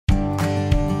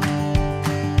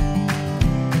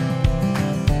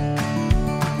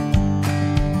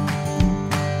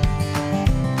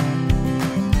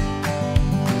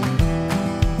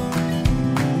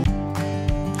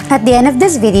At the end of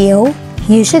this video,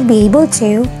 you should be able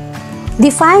to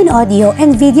define audio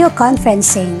and video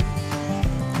conferencing,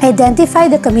 identify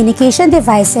the communication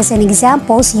devices and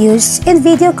examples used in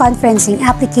video conferencing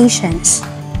applications.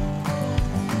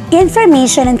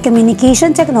 Information and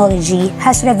communication technology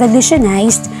has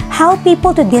revolutionized how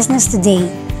people do business today,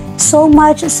 so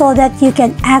much so that you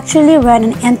can actually run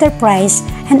an enterprise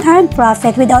and earn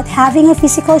profit without having a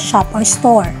physical shop or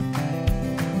store.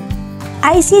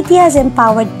 ICT has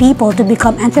empowered people to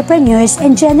become entrepreneurs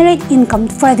and generate income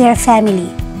for their family.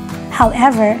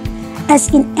 However,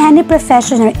 as in any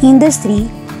profession or industry,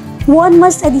 one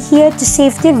must adhere to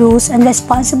safety rules and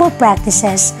responsible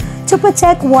practices to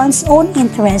protect one's own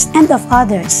interest and of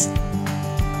others.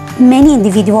 Many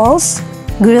individuals,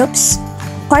 groups,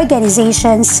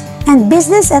 organizations, and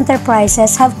business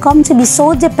enterprises have come to be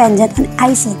so dependent on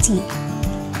ICT.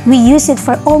 We use it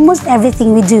for almost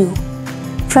everything we do.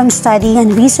 From studying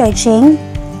and researching,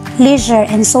 leisure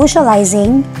and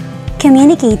socializing,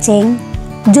 communicating,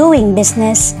 doing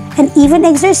business, and even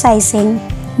exercising,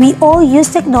 we all use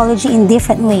technology in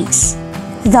different ways.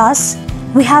 Thus,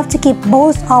 we have to keep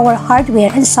both our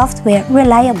hardware and software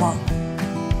reliable.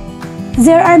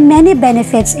 There are many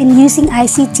benefits in using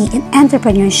ICT in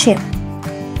entrepreneurship.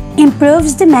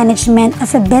 Improves the management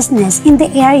of a business in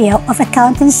the area of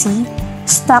accountancy,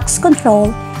 stocks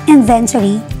control,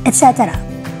 inventory, etc.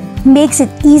 Makes it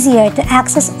easier to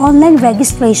access online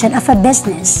registration of a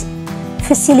business.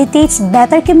 Facilitates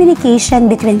better communication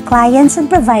between clients and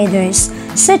providers,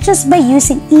 such as by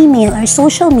using email or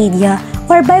social media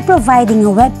or by providing a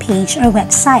web page or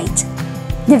website.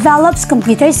 Develops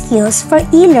computer skills for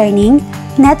e-learning,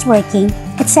 networking,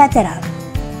 etc.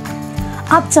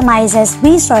 Optimizes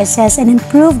resources and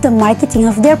improves the marketing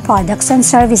of their products and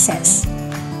services.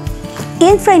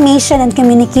 Information and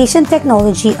communication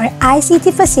technology or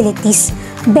ICT facilities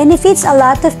benefits a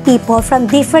lot of people from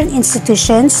different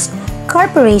institutions,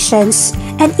 corporations,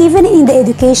 and even in the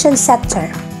education sector.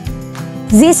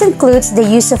 This includes the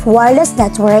use of wireless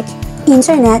network,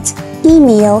 internet,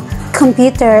 email,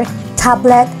 computer,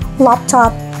 tablet,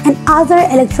 laptop, and other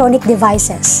electronic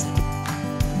devices.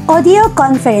 Audio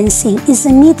conferencing is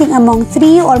a meeting among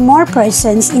 3 or more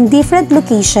persons in different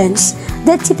locations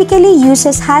that typically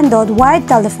uses handheld wired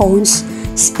telephones,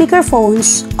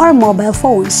 speakerphones, or mobile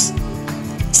phones.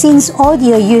 Since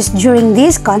audio used during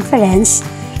this conference,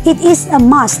 it is a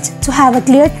must to have a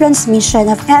clear transmission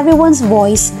of everyone's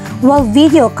voice, while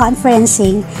video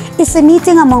conferencing is a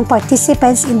meeting among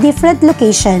participants in different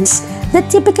locations that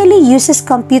typically uses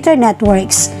computer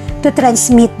networks to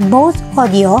transmit both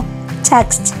audio,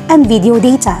 text, and video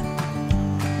data.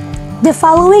 The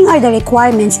following are the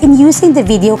requirements in using the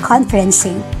video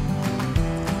conferencing.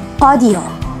 Audio.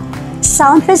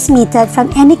 Sound transmitted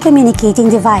from any communicating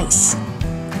device.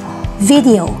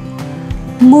 Video.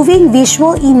 Moving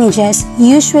visual images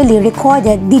usually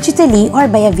recorded digitally or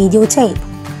by a videotape.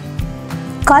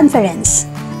 Conference.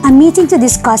 A meeting to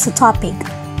discuss a topic.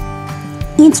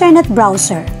 Internet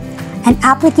browser. An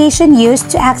application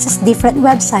used to access different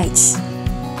websites.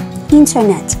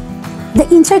 Internet. The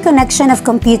interconnection of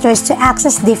computers to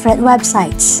access different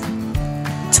websites.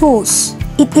 Tools.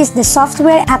 It is the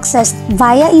software accessed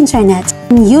via internet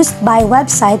and used by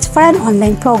websites for an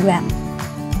online program.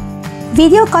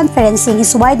 Video conferencing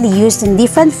is widely used in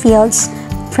different fields,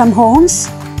 from homes,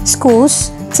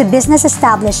 schools, to business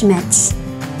establishments.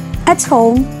 At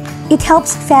home, it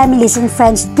helps families and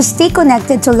friends to stay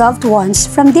connected to loved ones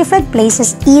from different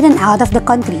places in and out of the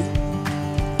country.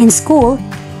 In school,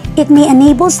 it may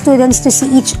enable students to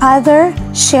see each other,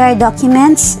 share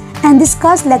documents, and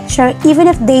discuss lecture even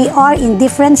if they are in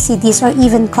different cities or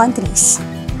even countries.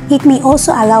 It may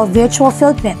also allow virtual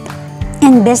field trip.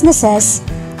 In businesses,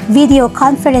 video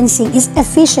conferencing is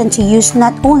efficient to use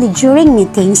not only during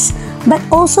meetings, but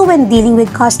also when dealing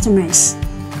with customers.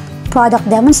 Product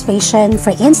demonstration,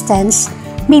 for instance,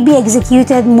 may be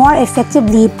executed more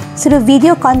effectively through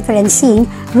video conferencing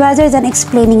rather than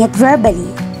explaining it verbally.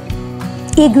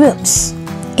 E-groups.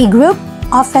 A group,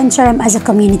 often termed as a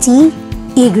community,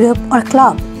 e-group, or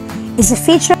club, is a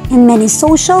feature in many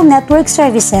social network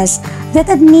services that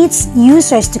admits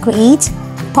users to create,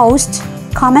 post,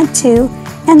 comment to,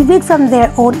 and read from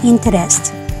their own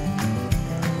interest.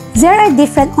 There are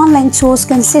different online tools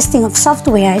consisting of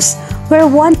softwares where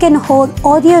one can hold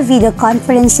audio-video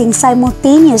conferencing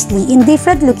simultaneously in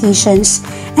different locations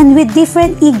and with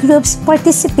different e-groups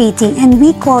participating, and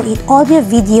we call it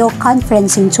audio-video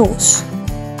conferencing tools.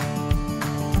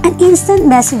 An instant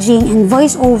messaging and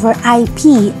voice-over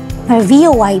IP or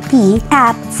VoIP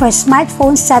app for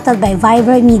smartphones settled by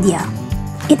Viber Media.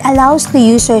 It allows the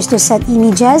users to send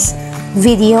images,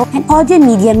 video, and audio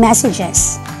media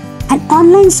messages. An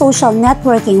online social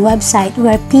networking website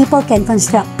where people can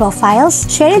construct profiles,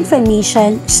 share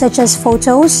information such as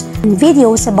photos and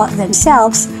videos about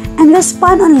themselves, and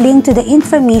respond on link to the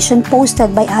information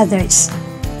posted by others.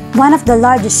 One of the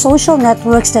largest social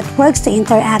networks that works to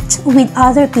interact with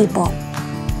other people.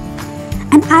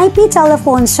 An IP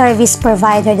telephone service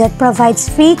provider that provides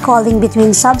free calling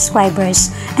between subscribers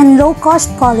and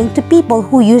low-cost calling to people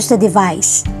who use the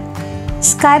device.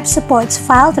 Skype supports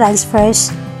file transfers,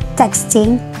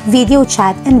 texting, video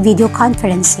chat, and video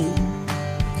conferencing.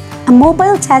 A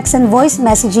mobile text and voice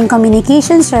messaging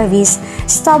communication service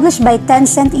established by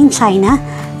Tencent in China,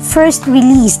 first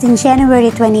released in January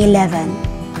 2011.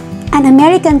 An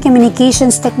American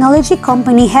communications technology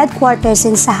company headquarters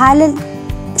in Sahalan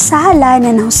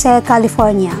and Jose,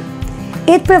 California.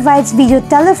 It provides video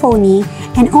telephony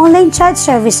and online chat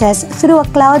services through a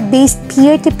cloud-based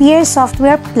peer-to-peer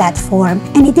software platform,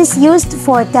 and it is used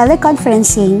for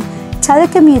teleconferencing,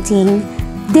 telecommuting,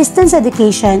 distance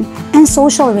education, and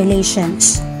social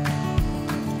relations.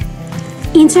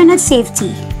 Internet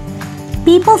safety.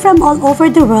 People from all over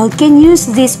the world can use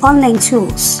these online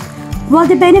tools. While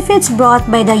the benefits brought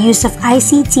by the use of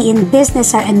ICT in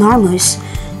business are enormous,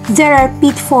 there are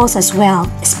pitfalls as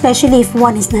well, especially if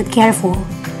one is not careful.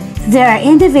 There are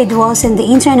individuals in the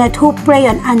internet who prey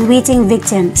on unwitting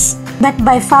victims, but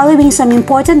by following some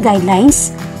important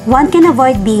guidelines, one can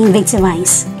avoid being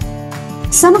victimized.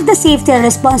 Some of the safety and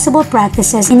responsible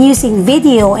practices in using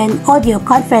video and audio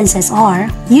conferences are: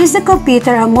 use the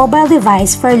computer or mobile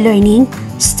device for learning,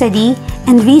 study,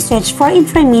 and research for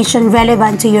information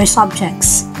relevant to your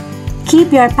subjects.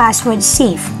 Keep your password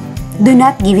safe. Do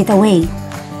not give it away.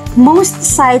 Most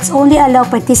sites only allow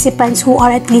participants who are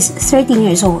at least 13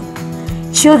 years old.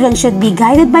 Children should be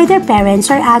guided by their parents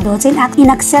or adults in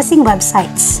accessing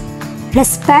websites.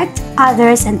 Respect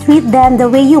others and treat them the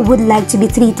way you would like to be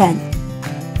treated.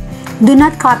 Do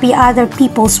not copy other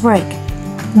people's work.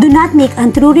 Do not make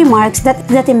untrue remarks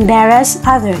that embarrass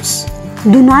others.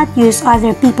 Do not use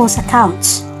other people's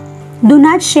accounts. Do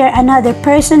not share another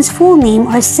person's full name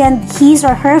or send his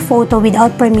or her photo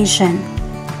without permission.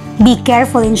 Be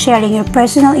careful in sharing your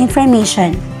personal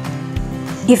information.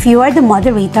 If you are the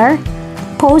moderator,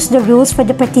 post the rules for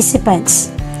the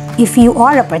participants. If you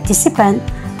are a participant,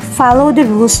 follow the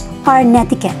rules or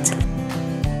netiquette.